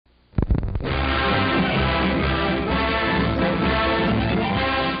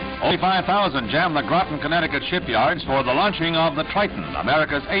35,000 jammed the Groton, Connecticut shipyards for the launching of the Triton,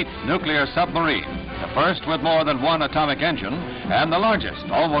 America's 8th nuclear submarine, the first with more than one atomic engine and the largest,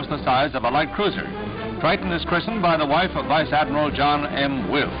 almost the size of a light cruiser. Triton is christened by the wife of Vice Admiral John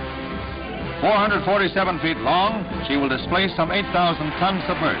M. Will. 447 feet long, she will displace some 8,000 tons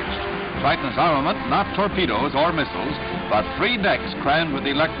submerged. Triton's armament, not torpedoes or missiles, but 3 decks crammed with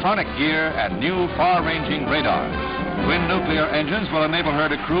electronic gear and new far-ranging radar. Twin nuclear engines will enable her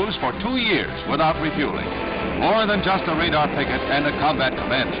to cruise for 2 years without refueling. More than just a radar picket and a combat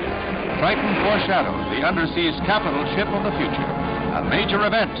command ship. Triton foreshadows the undersea's capital ship of the future, a major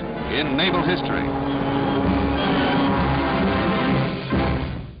event in naval history.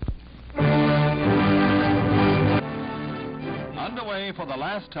 Underway for the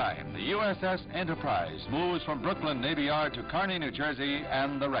last time, the USS Enterprise moves from Brooklyn Navy Yard to Kearney, New Jersey,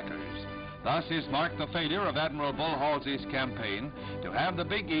 and the wreckers. Thus is marked the failure of Admiral Bull Halsey's campaign to have the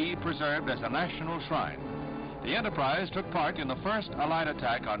Big E preserved as a national shrine. The Enterprise took part in the first Allied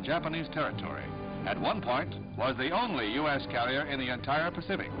attack on Japanese territory. At one point, was the only U.S. carrier in the entire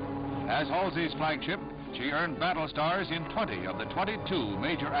Pacific. As Halsey's flagship, she earned battle stars in 20 of the 22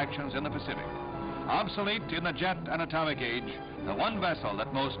 major actions in the Pacific. Obsolete in the jet and atomic age, the one vessel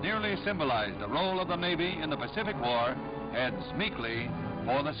that most nearly symbolized the role of the Navy in the Pacific War heads meekly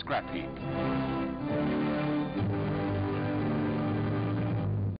for the scrap heap.